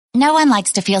No one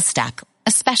likes to feel stuck,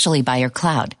 especially by your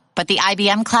cloud. But the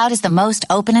IBM Cloud is the most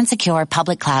open and secure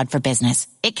public cloud for business.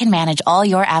 It can manage all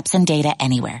your apps and data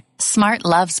anywhere. Smart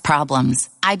loves problems.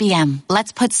 IBM,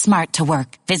 let's put smart to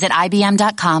work. Visit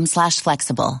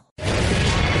IBM.com/flexible.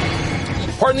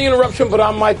 Pardon the interruption, but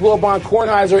I'm Mike Wilbon.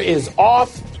 Kornheiser is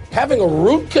off having a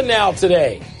root canal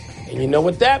today. And you know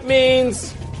what that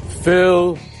means?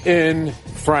 Fill in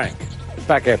Frank.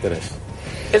 Back after this.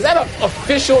 Is that an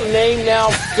official name now,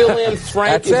 Fill in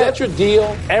Frank? Is that your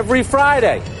deal? Every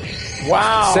Friday.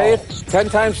 Wow. Say it 10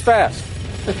 times fast.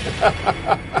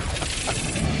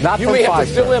 Not you may have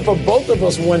to fill in for both of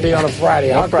us one day on a Friday.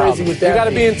 How crazy would that be? You got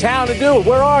to be in town to do it.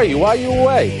 Where are you? Why are you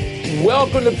away?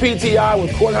 Welcome to PTI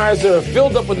with Kornheiser,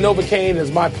 filled up with Novocaine.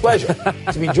 It's my pleasure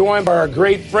to be joined by our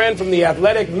great friend from The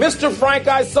Athletic, Mr. Frank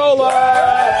Isola.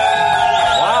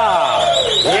 Wow.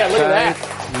 Yeah, look at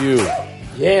that. You.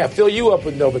 Yeah, fill you up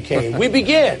with Novocaine. We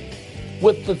begin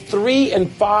with the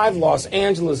 3-5 Los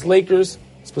Angeles Lakers,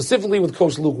 specifically with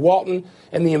Coach Luke Walton,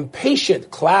 and the impatient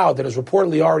cloud that is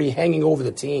reportedly already hanging over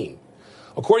the team.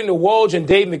 According to Woj and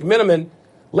Dave McMenamin,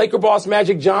 Laker boss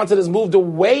Magic Johnson has moved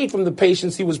away from the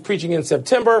patience he was preaching in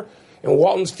September, and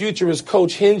Walton's future as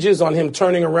coach hinges on him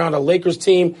turning around a Lakers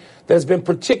team that has been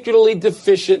particularly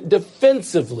deficient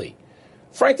defensively.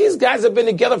 Frank, these guys have been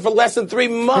together for less than 3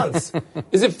 months.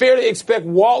 Is it fair to expect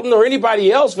Walton or anybody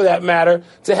else, for that matter,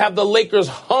 to have the Lakers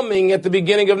humming at the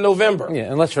beginning of November? Yeah,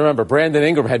 and let's remember, Brandon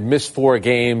Ingram had missed 4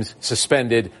 games,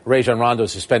 suspended. Rajon Rondo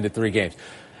suspended 3 games.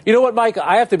 You know what, Mike?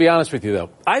 I have to be honest with you, though.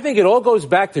 I think it all goes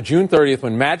back to June 30th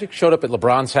when Magic showed up at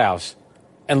LeBron's house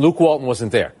and Luke Walton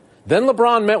wasn't there. Then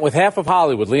LeBron met with half of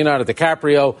Hollywood, Leonardo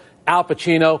DiCaprio, Al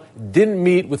Pacino, didn't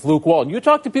meet with Luke Walton. You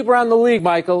talk to people around the league,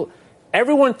 Michael.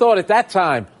 Everyone thought at that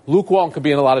time Luke Walton could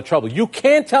be in a lot of trouble. You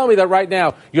can't tell me that right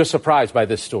now you're surprised by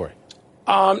this story.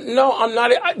 No, I'm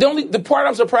not. The part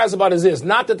I'm surprised about is this.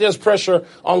 Not that there's pressure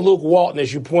on Luke Walton,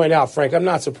 as you point out, Frank. I'm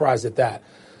not surprised at that.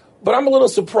 But I'm a little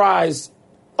surprised,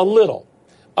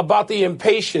 about the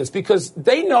impatience, because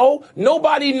they know,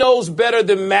 nobody knows better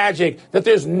than Magic that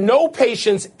there's no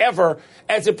patience ever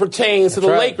as it pertains to the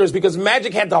Lakers, because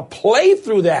Magic had to play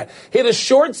through that. He had a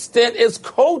short stint as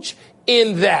coach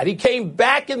in that. He came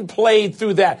back and played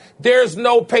through that. There's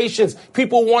no patience.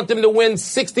 People want them to win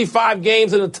 65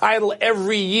 games and a title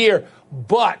every year,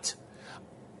 but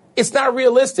it's not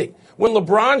realistic. When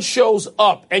LeBron shows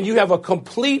up and you have a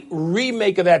complete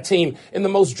remake of that team in the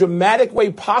most dramatic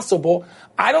way possible,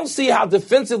 I don't see how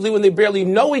defensively, when they barely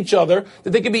know each other,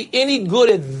 that they could be any good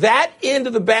at that end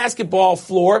of the basketball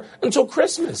floor until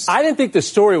Christmas. I didn't think the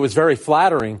story was very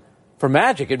flattering for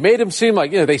Magic. It made him seem like,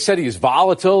 they said he was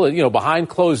volatile, behind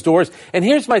closed doors. And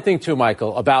here's my thing, too,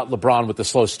 Michael, about LeBron with the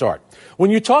slow start. When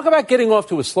you talk about getting off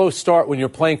to a slow start when you're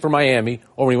playing for Miami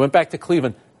or when he went back to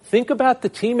Cleveland, think about the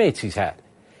teammates he's had.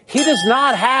 He does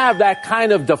not have that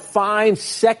kind of defined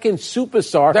second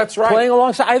superstar playing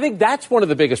alongside. I think that's one of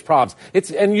the biggest problems.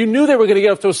 And you knew they were going to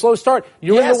get off to a slow start.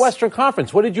 You're in the Western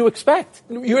Conference. What did you expect?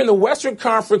 You're in the Western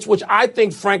Conference, which I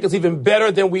think, Frank, is even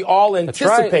better than we all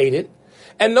anticipated.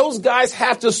 And those guys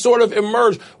have to sort of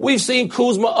emerge. We've seen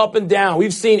Kuzma up and down.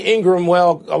 We've seen Ingram,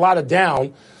 a lot of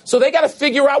down. So they got to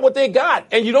figure out what they got.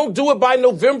 And you don't do it by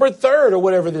November 3rd or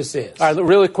whatever this is. All right,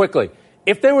 really quickly.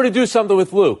 If they were to do something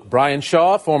with Luke, Brian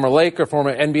Shaw, former Laker,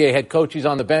 former NBA head coach, he's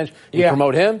on the bench. You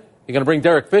promote him? You're going to bring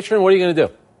Derek Fisher in? What are you going to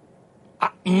do?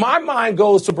 My mind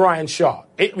goes to Brian Shaw.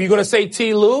 You're going to say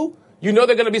T. Lue? You know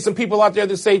there are going to be some people out there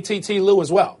that say T. Lue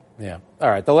as well. Yeah. All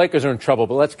right. The Lakers are in trouble,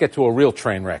 but let's get to a real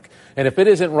train wreck. And if it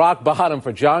isn't rock bottom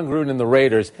for John Gruden and the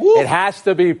Raiders, it has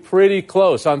to be pretty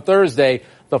close. On Thursday,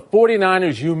 the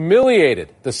 49ers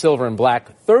humiliated the Silver and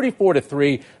Black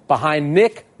 34-3 behind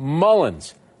Nick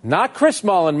Mullins. Not Chris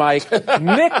Mullen, Mike.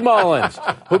 Nick Mullins,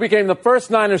 who became the first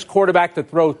Niners quarterback to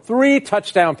throw 3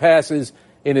 touchdown passes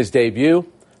in his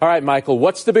debut. All right, Michael,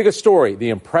 what's the biggest story? The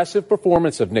impressive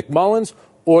performance of Nick Mullins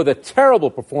or the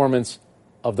terrible performance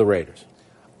of the Raiders?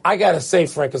 I got to say,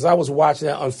 Frank, because I was watching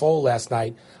that unfold last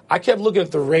night, I kept looking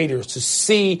at the Raiders to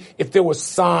see if there were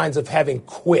signs of having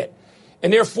quit.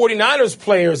 And there are 49ers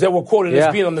players that were quoted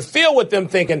as being on the field with them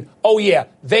thinking,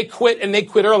 they quit and they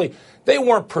quit early. They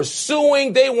weren't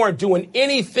pursuing. They weren't doing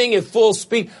anything at full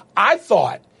speed. I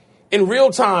thought in real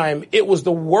time it was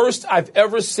the worst I've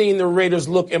ever seen the Raiders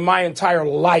look in my entire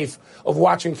life of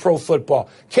watching pro football.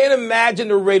 Can't imagine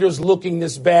the Raiders looking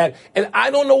this bad. And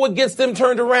I don't know what gets them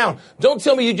turned around. Don't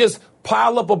tell me you just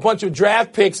pile up a bunch of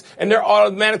draft picks and they're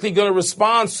automatically going to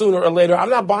respond sooner or later. I'm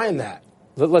not buying that.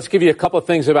 Let's give you a couple of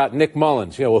things about Nick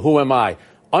Mullins. Who am I?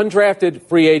 undrafted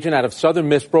free agent out of Southern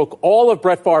Miss, broke all of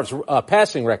Brett Favre's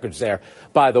passing records there,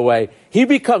 by the way. He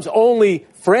becomes only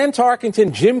Fran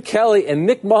Tarkenton, Jim Kelly, and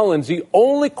Nick Mullins, the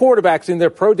only quarterbacks in their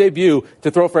pro debut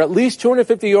to throw for at least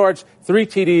 250 yards, 3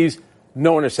 TDs,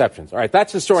 no interceptions. All right,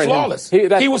 that's the story. Flawless.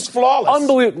 He was flawless.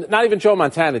 Unbelievable. Not even Joe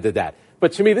Montana did that.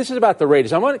 But to me, this is about the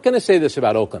Raiders. I'm going to say this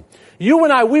about Oakland. You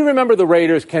and I, we remember the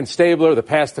Raiders, Ken Stabler, the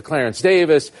pass to Clarence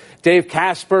Davis, Dave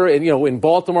Casper, and, in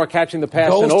Baltimore catching the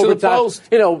pass in overtime.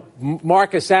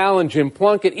 Marcus Allen, Jim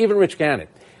Plunkett, even Rich Gannon.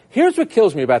 Here's what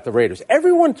kills me about the Raiders.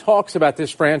 Everyone talks about this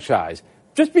franchise.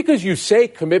 Just because you say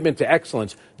commitment to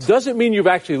excellence doesn't mean you've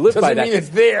actually lived by that. Doesn't mean it's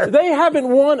there. They haven't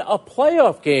won a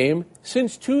playoff game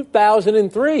since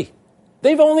 2003.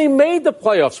 They've only made the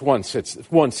playoffs once since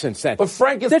then. But,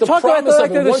 Frank, it's the promise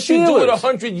of it. Once you do it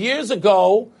 100 years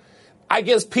ago, I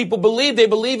guess people believe. They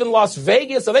believe in Las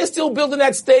Vegas. Are they still building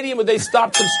that stadium, or they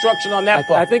stopped construction on that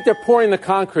part? I think they're pouring the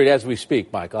concrete as we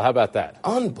speak, Michael. How about that?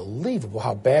 Unbelievable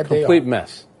how bad they are. Complete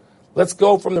mess. Let's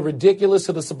go from the ridiculous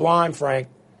to the sublime, Frank.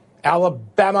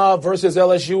 Alabama versus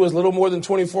LSU is a little more than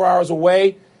 24 hours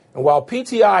away. And while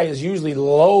PTI is usually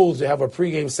loath to have a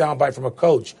pregame soundbite from a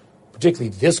coach, particularly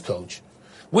this coach,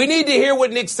 we need to hear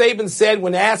what Nick Saban said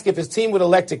when asked if his team would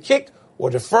elect to kick or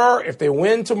defer if they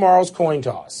win tomorrow's coin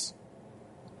toss.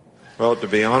 Well, to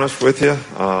be honest with you,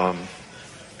 I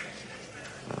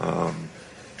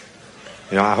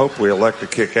hope we elect to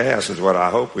kick ass is what I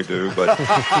hope we do. But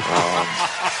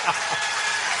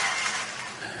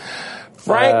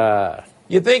Frank,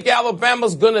 you think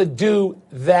Alabama's going to do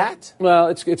that? Well,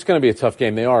 it's going to be a tough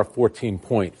game. They are a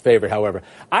 14-point favorite, however.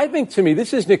 I think, to me,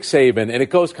 this is Nick Saban, and it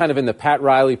goes kind of in the Pat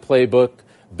Riley playbook,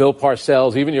 Bill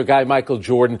Parcells, even your guy Michael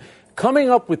Jordan, coming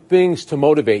up with things to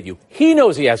motivate you. He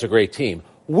knows he has a great team.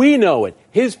 We know it.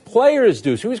 His players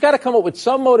do. So he's got to come up with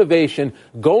some motivation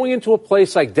going into a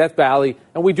place like Death Valley.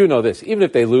 And we do know this. Even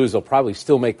if they lose, they'll probably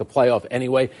still make the playoff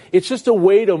anyway. It's just a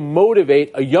way to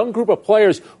motivate a young group of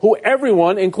players who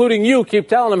everyone, including you, keep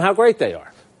telling them how great they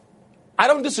are. I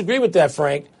don't disagree with that,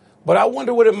 Frank, but I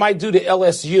wonder what it might do to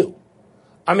LSU.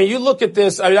 I mean, you look at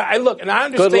this. I look, and I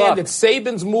understand that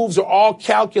Saban's moves are all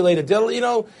calculated.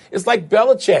 It's like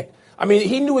Belichick. I mean,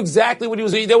 he knew exactly what he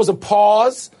was doing. There was a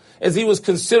pause as he was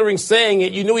considering saying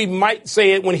it. You knew he might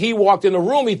say it when he walked in the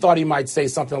room. He thought he might say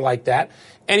something like that.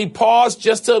 And he paused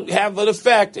just to have an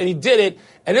effect, and he did it,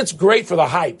 and it's great for the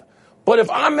hype. But if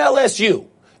I'm LSU,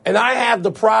 and I have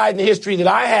the pride and the history that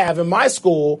I have in my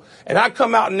school, and I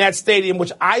come out in that stadium,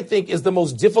 which I think is the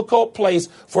most difficult place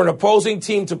for an opposing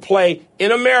team to play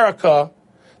in America,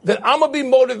 then I'm going to be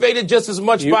motivated just as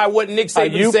much by what Nick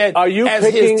Saban said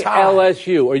as his tie.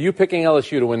 Are you picking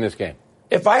LSU to win this game?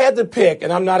 If I had to pick,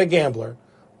 and I'm not a gambler,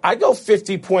 I'd go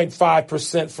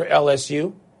 50.5% for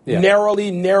LSU. Yeah.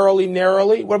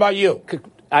 Narrowly. What about you?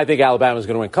 I think Alabama's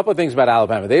going to win. A couple of things about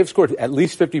Alabama. They have scored at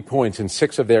least 50 points in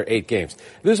 6 of their 8 games.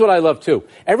 This is what I love, too.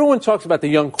 Everyone talks about the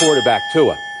young quarterback,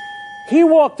 Tua. He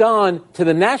walked on to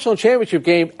the national championship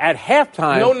game at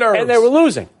halftime. No nerves. And they were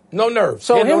losing. No nerves.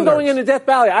 So him going into Death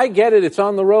Valley, I get it. It's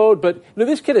on the road. But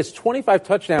this kid has 25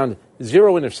 touchdowns,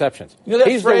 0 interceptions.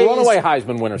 He's the runaway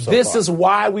Heisman winner so far. This is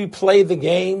why we play the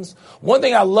games. One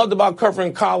thing I loved about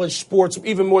covering college sports,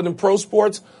 even more than pro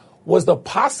sports, was the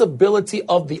possibility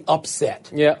of the upset.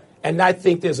 Yeah. And I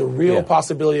think there's a real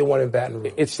possibility of one in Baton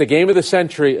Rouge. It's the game of the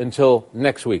century until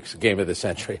next week's game of the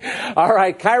century. All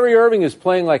right, Kyrie Irving is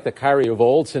playing like the Kyrie of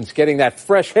old since getting that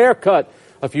fresh haircut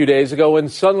a few days ago,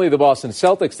 and suddenly the Boston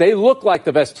Celtics, they look like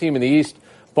the best team in the East.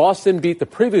 Boston beat the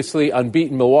previously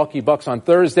unbeaten Milwaukee Bucks on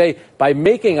Thursday by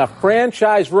making a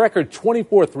franchise record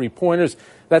 24 three-pointers.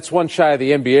 That's one shy of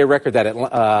the NBA record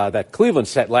that Cleveland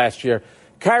set last year.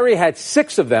 Kyrie had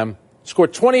 6 of them,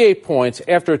 scored 28 points.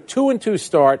 After a 2-2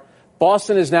 start,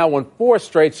 Boston has now won 4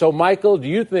 straight. So, Michael, do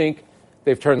you think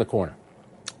they've turned the corner?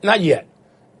 Not yet.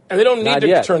 And they don't need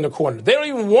to turn the corner. They don't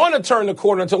even want to turn the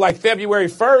corner until like February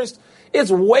 1st. It's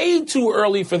way too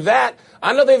early for that.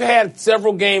 I know they've had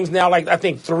several games now, like I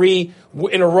think 3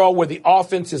 in a row, where the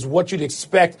offense is what you'd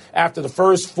expect after the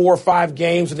first 4 or 5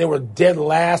 games, and they were dead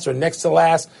last or next to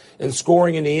last in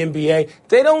scoring in the NBA.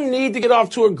 They don't need to get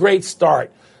off to a great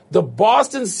start. The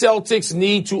Boston Celtics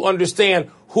need to understand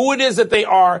who it is that they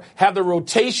are, have the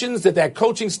rotations that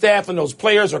coaching staff and those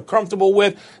players are comfortable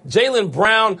with. Jaylen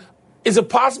Brown, is it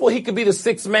possible he could be the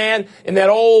 6th man in that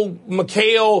old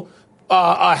Mikhail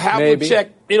Havlicek,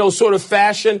 sort of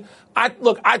fashion? I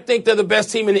think they're the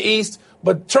best team in the East,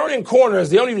 but turning corners,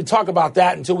 they don't even talk about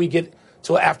that until we get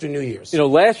till after New Year's.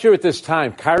 Last year at this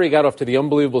time, Kyrie got off to the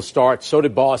unbelievable start. So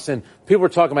did Boston. People were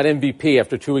talking about MVP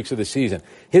after 2 weeks of the season.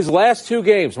 His last 2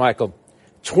 games, Michael,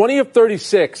 20 of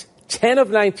 36, 10 of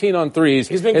 19 on threes.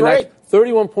 He's been great.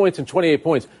 31 points and 28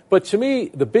 points. But to me,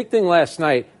 the big thing last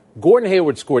night, Gordon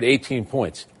Hayward scored 18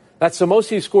 points. That's the most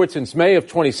he's scored since May of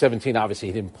 2017. Obviously,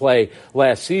 he didn't play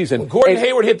last season. When Gordon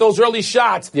Hayward hit those early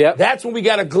shots, that's when we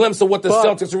got a glimpse of what the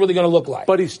Celtics are really going to look like.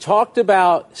 But he's talked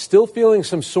about still feeling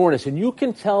some soreness, and you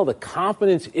can tell the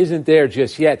confidence isn't there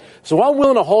just yet. So I'm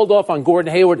willing to hold off on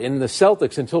Gordon Hayward and the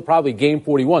Celtics until probably Game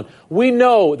 41. We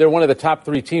know they're one of the top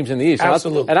 3 teams in the East.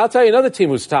 Absolutely. And I'll tell you another team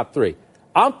who's top 3.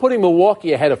 I'm putting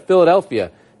Milwaukee ahead of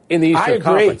Philadelphia in the Eastern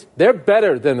Conference. They're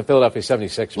better than the Philadelphia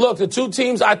 76ers. Look, the 2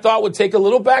 teams I thought would take a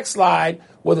little backslide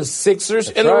were the Sixers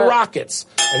and the Rockets.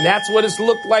 And that's what it's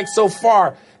looked like so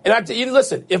far. And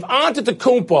listen, if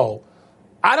Antetokounmpo,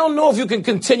 I don't know if you can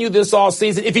continue this all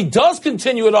season. If he does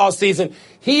continue it all season,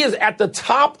 he is at the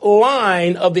top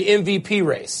line of the MVP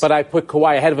race. But I put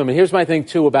Kawhi ahead of him. And here's my thing,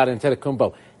 too, about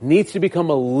Antetokounmpo. Needs to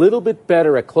become a little bit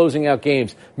better at closing out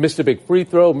games. Missed a big free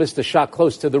throw, missed a shot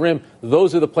close to the rim.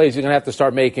 Those are the plays you're going to have to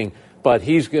start making. But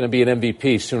he's going to be an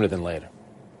MVP sooner than later.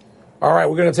 All right,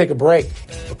 we're going to take a break.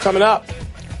 We're coming up.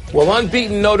 Will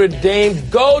unbeaten Notre Dame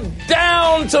go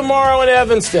down tomorrow in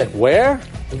Evanston? Where?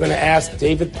 We're going to ask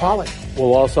David Pollack.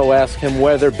 We'll also ask him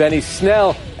whether Benny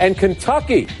Snell and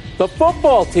Kentucky, the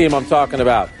football team I'm talking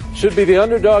about, should be the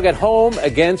underdog at home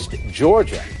against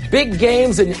Georgia. Big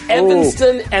games in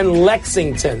Evanston and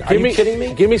Lexington. Are you kidding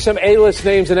me? Give me some A-list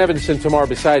names in Evanston tomorrow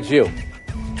besides you.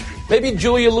 Maybe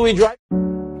Julia Louis-Dreyfus.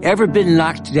 Ever been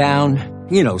knocked down?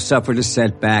 You know, suffered a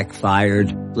setback,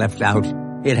 fired, left out.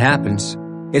 It happens.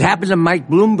 It happened to Mike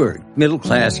Bloomberg.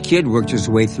 Middle-class kid, worked his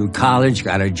way through college,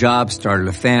 got a job, started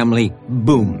a family.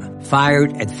 Boom.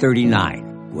 Fired at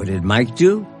 39. What did Mike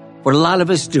do? What a lot of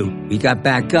us do. He got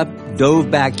back up, dove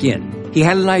back in. He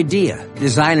had an idea.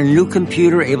 Design a new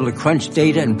computer able to crunch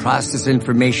data and process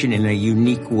information in a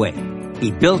unique way.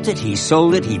 He built it, he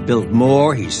sold it, he built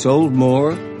more, he sold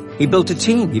more. He built a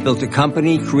team, he built a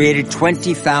company, created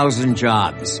 20,000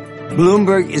 jobs.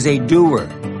 Bloomberg is a doer.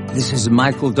 This is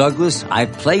Michael Douglas. I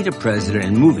played a president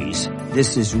in movies.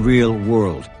 This is real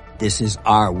world. This is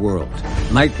our world.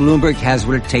 Mike Bloomberg has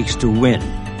what it takes to win.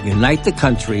 Unite the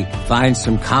country, find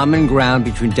some common ground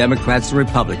between Democrats and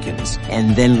Republicans,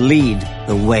 and then lead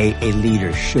the way a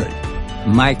leader should.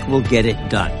 Mike will get it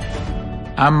done.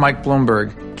 I'm Mike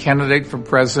Bloomberg, candidate for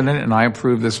president, and I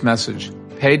approve this message.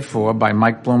 Paid for by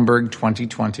Mike Bloomberg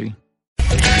 2020.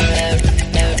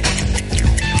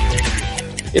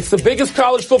 It's the biggest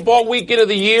college football weekend of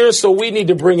the year, so we need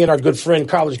to bring in our good friend,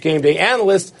 College Game Day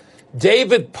analyst,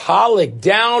 David Pollack,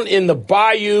 down in the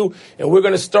Bayou. And we're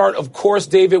going to start, of course,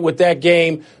 David, with that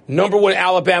game. Number 1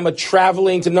 Alabama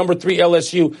traveling to number 3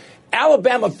 LSU.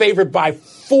 Alabama favored by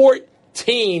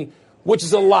 14, which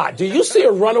is a lot. Do you see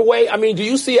a runaway? I mean, do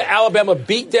you see an Alabama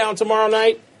beatdown tomorrow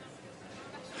night?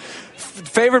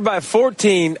 Favored by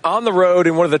 14 on the road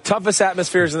in one of the toughest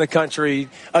atmospheres in the country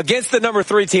against the number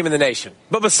 3 team in the nation.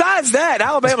 But besides that,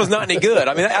 Alabama's not any good.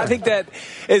 I mean, I think that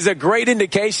is a great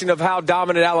indication of how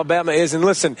dominant Alabama is. And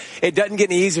listen, it doesn't get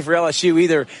any easier for LSU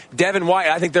either. Devin White,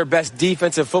 I think their best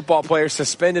defensive football player,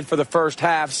 suspended for the first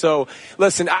half. So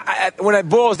listen, when it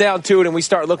boils down to it and we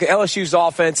start looking, LSU's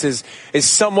offense is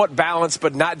somewhat balanced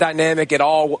but not dynamic at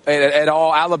all.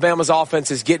 Alabama's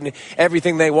offense is getting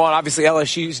everything they want. Obviously,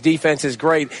 LSU's defense is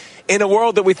great. In a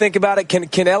world that we think about it, can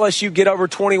LSU get over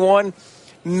 21?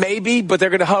 Maybe, but they're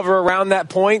going to hover around that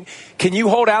point. Can you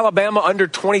hold Alabama under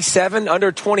 27,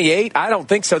 under 28? I don't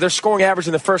think so. Their scoring average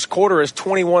in the first quarter is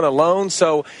 21 alone,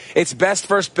 so it's best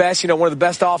first best. You know, one of the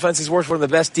best offenses versus one of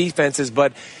the best defenses,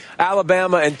 but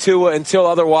Alabama and Tua, until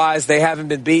otherwise, they haven't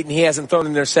been beaten. He hasn't thrown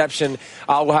an interception.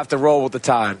 We'll have to roll with the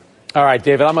time. All right,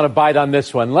 David, I'm going to bite on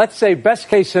this one. Let's say best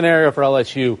case scenario for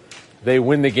LSU, they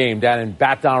win the game down in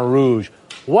Baton Rouge.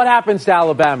 What happens to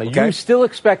Alabama? Okay. You still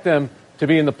expect them to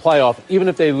be in the playoff, even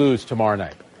if they lose tomorrow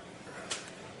night?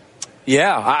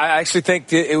 Yeah, I actually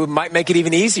think it might make it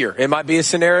even easier. It might be a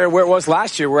scenario where it was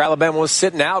last year, where Alabama was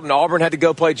sitting out and Auburn had to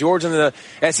go play Georgia in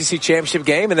the SEC championship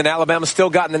game, and then Alabama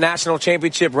still got in the national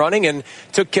championship running and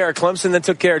took care of Clemson, then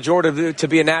took care of Georgia to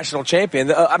be a national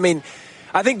champion.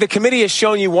 I think the committee has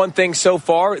shown you one thing so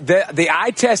far. The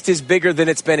eye test is bigger than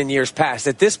it's been in years past.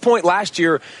 At this point last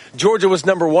year, Georgia was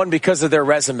number 1 because of their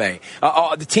resume.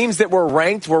 The teams that were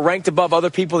ranked above other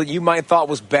people that you might have thought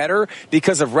was better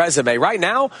because of resume. Right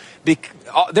now,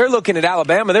 they're looking at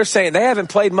Alabama. They're saying they haven't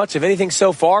played much of anything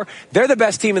so far. They're the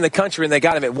best team in the country, and they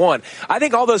got them at 1. I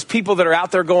think all those people that are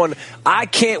out there going, I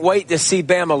can't wait to see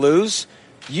Bama lose,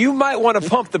 you might want to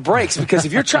pump the brakes, because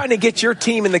if you're trying to get your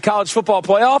team in the college football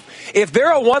playoff, if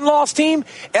they're a one-loss team,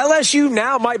 LSU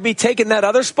now might be taking that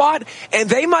other spot, and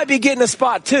they might be getting a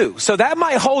spot too. So that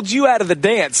might hold you out of the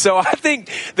dance. So I think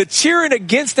the cheering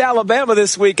against Alabama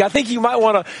this week, I think you might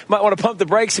want to pump the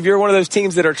brakes if you're one of those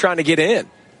teams that are trying to get in.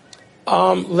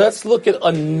 Let's look at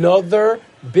another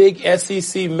big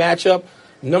SEC matchup.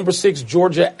 Number 6,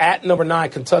 Georgia at number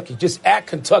 9, Kentucky. Just at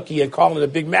Kentucky and calling it a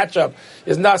big matchup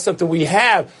is not something we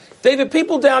have. David,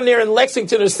 people down there in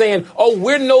Lexington are saying, oh,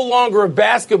 we're no longer a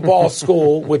basketball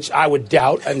school, which I would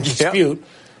doubt and dispute. Yep.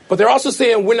 But they're also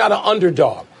saying we're not an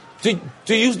underdog. Do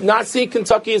you not see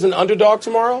Kentucky as an underdog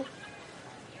tomorrow?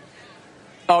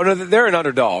 Oh, no, they're an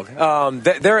underdog.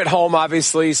 They're at home,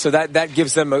 obviously, so that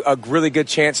gives them a really good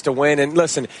chance to win. And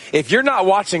listen, if you're not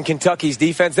watching Kentucky's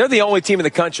defense, they're the only team in the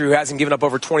country who hasn't given up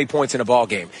over 20 points in a ball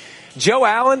game. Joe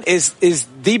Allen is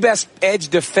the best edge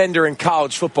defender in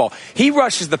college football. He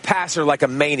rushes the passer like a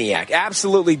maniac,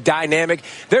 absolutely dynamic.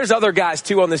 There's other guys,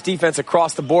 too, on this defense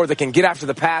across the board that can get after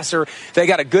the passer. They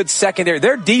got a good secondary.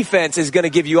 Their defense is going to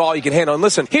give you all you can handle. And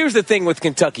listen, here's the thing with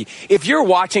Kentucky. If you're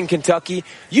watching Kentucky,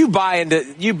 you buy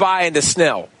into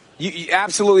Snell. You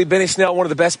absolutely, Benny Snell, one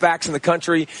of the best backs in the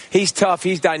country. He's tough.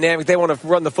 He's dynamic. They want to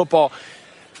run the football.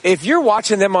 If you're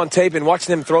watching them on tape and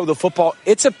watching them throw the football,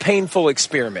 it's a painful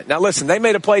experiment. Now, listen, they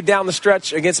made a play down the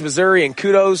stretch against Missouri, and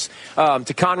kudos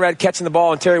to Conrad catching the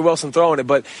ball and Terry Wilson throwing it.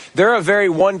 But they're a very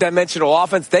one-dimensional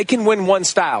offense. They can win one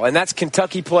style, and that's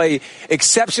Kentucky play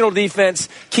exceptional defense,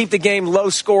 keep the game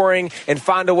low-scoring, and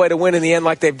find a way to win in the end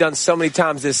like they've done so many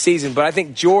times this season. But I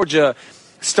think Georgia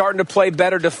starting to play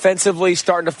better defensively,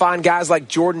 starting to find guys like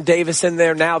Jordan Davis in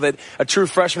there now, that a true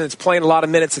freshman that's playing a lot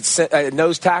of minutes at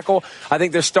nose tackle. I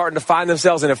think they're starting to find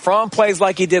themselves. And if Fromm plays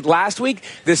like he did last week,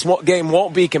 this game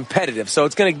won't be competitive. So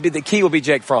it's going to be, the key will be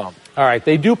Jake Fromm. All right,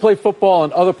 they do play football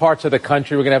in other parts of the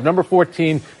country. We're going to have number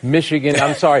 14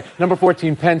 number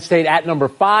 14 Penn State at number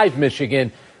 5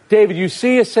 Michigan. David, you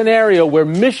see a scenario where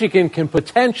Michigan can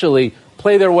potentially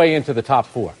play their way into the top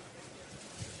 4.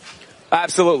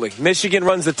 Absolutely. Michigan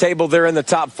runs the table. They're in the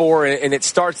top 4, and it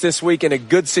starts this week in a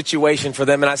good situation for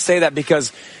them. And I say that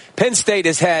because Penn State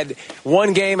has had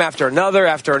one game after another,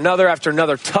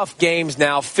 tough games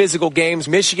now, physical games.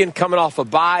 Michigan coming off a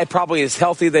bye, probably as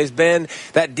healthy as they've been.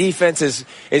 That defense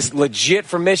is legit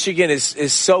for Michigan,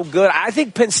 is so good. I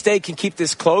think Penn State can keep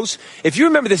this close. If you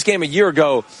remember this game a year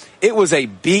ago, it was a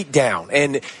beatdown,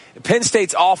 and Penn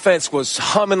State's offense was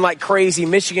humming like crazy.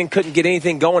 Michigan couldn't get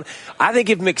anything going. I think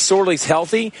if McSorley's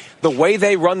healthy, the way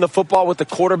they run the football with the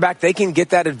quarterback, they can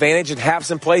get that advantage and have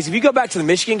some plays. If you go back to the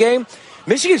Michigan game,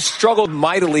 Michigan struggled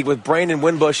mightily with Brandon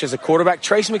Winbush as a quarterback.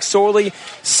 Trace McSorley,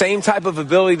 same type of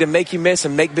ability to make you miss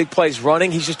and make big plays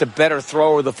running. He's just a better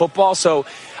thrower of the football. So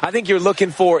I think you're looking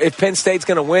for, if Penn State's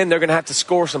going to win, they're going to have to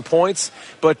score some points.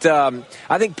 But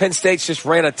I think Penn State's just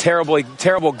ran a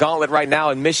terrible gauntlet right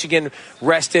now, and Michigan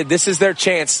rested. This is their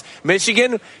chance.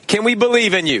 Michigan, can we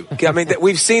believe in you? I mean,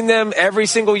 we've seen them every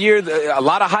single year. A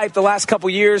lot of hype the last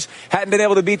couple years. Hadn't been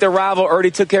able to beat their rival.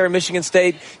 Already took care of Michigan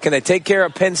State. Can they take care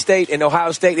of Penn State and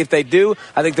Ohio State? If they do,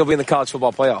 I think they'll be in the college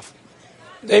football playoff.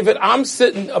 David, I'm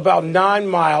sitting about 9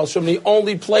 miles from the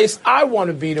only place I want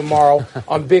to be tomorrow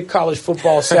on Big College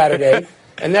Football Saturday,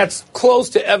 and that's close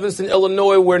to Evanston,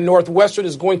 Illinois, where Northwestern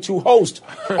is going to host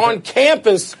on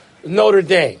campus Notre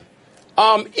Dame.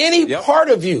 Any part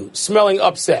of you smelling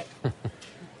upset?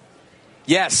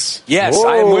 Yes, I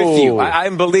am with you. I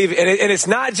am believing, and it's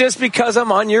not just because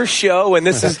I'm on your show, and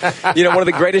this is, one of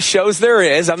the greatest shows there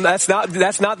is. That's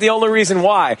not the only reason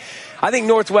why. I think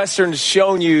Northwestern's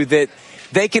shown you that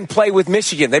they can play with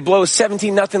Michigan. They blow a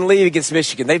 17-0 lead against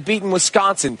Michigan. They've beaten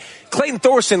Wisconsin. Clayton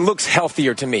Thorson looks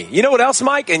healthier to me. You know what else,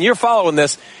 Mike? And you're following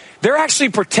this. They're actually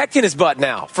protecting his butt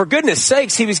now. For goodness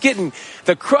sakes, he was getting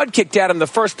the crud kicked at him the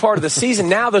first part of the season.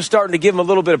 Now they're starting to give him a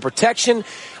little bit of protection.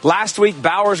 Last week,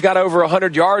 Bowers got over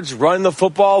 100 yards, running the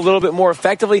football a little bit more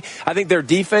effectively. I think their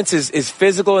defense is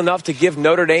physical enough to give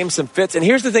Notre Dame some fits. And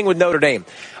here's the thing with Notre Dame.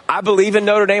 I believe in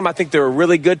Notre Dame. I think they're a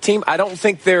really good team. I don't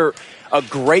think they're a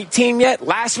great team yet.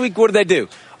 Last week, what did they do?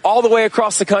 All the way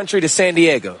across the country to San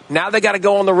Diego. Now they got to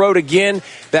go on the road again.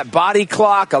 That body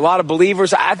clock, a lot of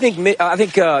believers. I think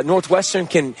Northwestern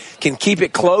can keep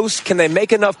it close. Can they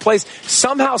make enough plays?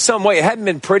 Somehow, some way. It hadn't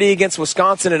been pretty against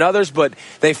Wisconsin and others, but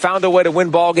they found a way to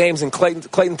win ball games, and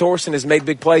Clayton Thorson has made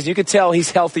big plays. You could tell he's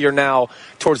healthier now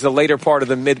towards the later part of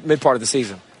the mid part of the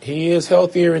season. He is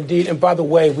healthier indeed. And by the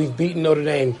way, we've beaten Notre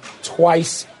Dame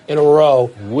twice in a row,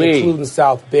 including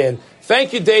South Bend.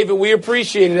 Thank you, David. We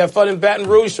appreciate it. Have fun in Baton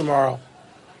Rouge tomorrow.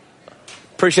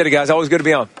 Appreciate it, guys. Always good to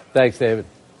be on. Thanks, David.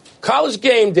 College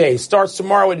Game Day starts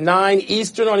tomorrow at 9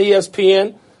 Eastern on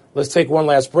ESPN. Let's take one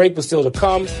last break, but still to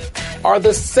come. Are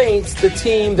the Saints the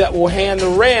team that will hand the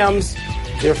Rams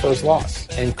their first loss?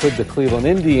 And could the Cleveland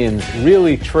Indians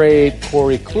really trade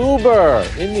Corey Kluber?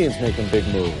 Indians making big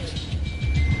moves.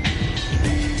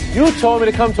 You told me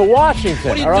to come to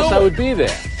Washington, or else I would be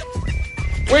there.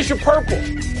 Where's your purple?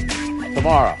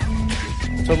 Tomorrow.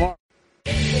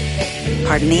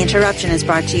 Pardon the interruption is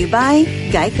brought to you by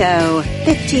Geico.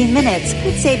 15 minutes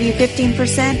could save you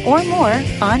 15% or more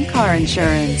on car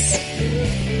insurance.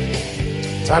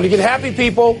 Time to get happy,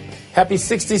 people. Happy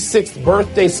 66th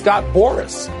birthday, Scott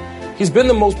Boras. He's been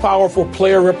the most powerful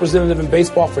player representative in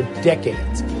baseball for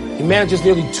decades. He manages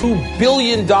nearly $2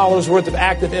 billion worth of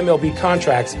active MLB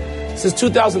contracts. Since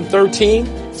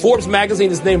 2013, Forbes magazine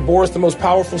has named Boras the most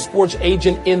powerful sports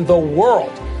agent in the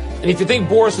world. And if you think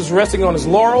Boras is resting on his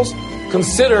laurels,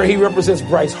 consider he represents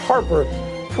Bryce Harper,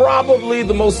 probably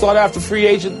the most sought-after free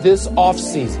agent this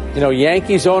offseason. You know,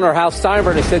 Yankees owner Hal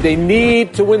Steinbrenner said they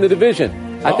need to win the division.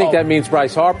 I think that means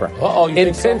Bryce Harper. In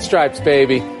pinstripes,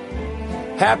 baby.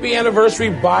 Happy anniversary,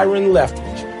 Byron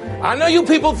Leftwich. I know you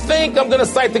people think I'm going to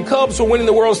cite the Cubs for winning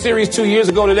the World Series 2 years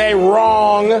ago today.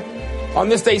 Wrong. On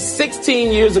this day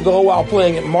 16 years ago, while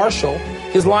playing at Marshall,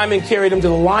 his lineman carried him to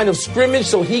the line of scrimmage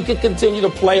so he could continue to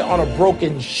play on a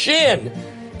broken shin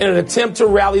in an attempt to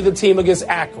rally the team against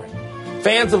Akron.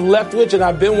 Fans of Leftwich, and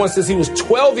I've been one since he was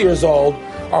 12 years old,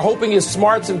 are hoping his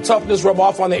smarts and toughness rub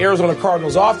off on the Arizona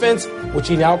Cardinals offense, which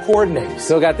he now coordinates.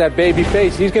 Still got that baby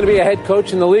face. He's going to be a head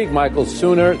coach in the league, Michael,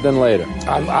 sooner than later.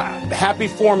 I'm happy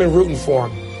for him and rooting for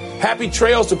him. Happy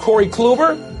trails to Corey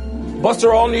Kluber.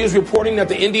 Buster Olney is reporting that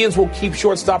the Indians will keep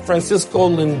shortstop Francisco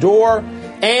Lindor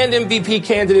and MVP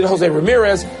candidate Jose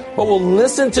Ramirez, but will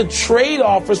listen to trade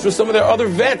offers for some of their other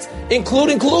vets,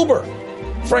 including Kluber.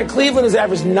 Frank, Cleveland has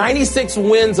averaged 96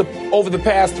 wins over the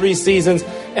past 3 seasons,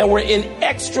 and we're in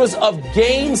extras of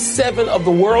Game 7 of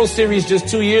the World Series just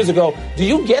 2 years ago. Do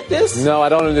you get this? No, I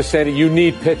don't understand it. You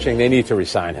need pitching. They need to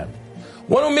resign him.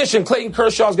 One omission, Clayton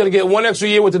Kershaw is going to get 1 extra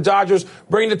year with the Dodgers,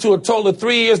 bringing it to a total of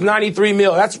 3 years, $93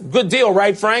 million. That's a good deal,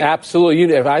 right, Frank?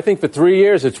 Absolutely. I think for 3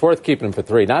 years, it's worth keeping him for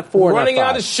 3, not 4, Running not 5.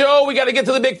 out of the show, we got to get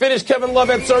to the big finish. Kevin Love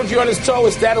had surgery on his toe.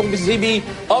 His status will be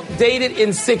updated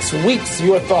in 6 weeks.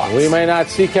 Your thoughts? We may not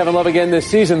see Kevin Love again this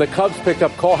season. The Cubs picked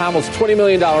up Cole Hamels' $20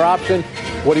 million option.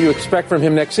 What do you expect from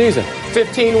him next season?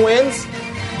 15 wins.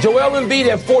 Joel Embiid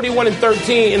had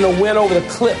 41-13 in the win over the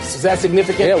Clips. Is that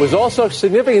significant? Yeah, it was also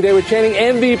significant. They were chanting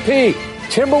MVP.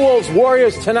 Timberwolves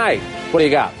Warriors tonight. What do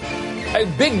you got?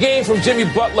 A big game from Jimmy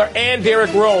Butler and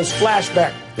Derrick Rose.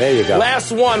 Flashback. There you go.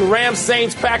 Last one, Rams,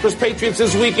 Saints, Packers, Patriots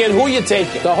this weekend. Who you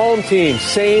taking? The home team,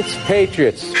 Saints,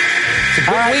 Patriots. It's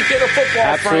a big weekend of football,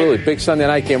 Absolutely. Frank. Big Sunday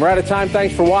night game. We're out of time.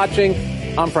 Thanks for watching.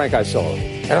 I'm Frank Isola.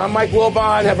 And I'm Mike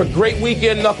Wilbon. Have a great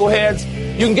weekend, knuckleheads.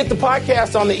 You can get the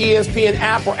podcast on the ESPN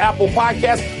app or Apple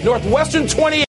Podcast. Northwestern 28.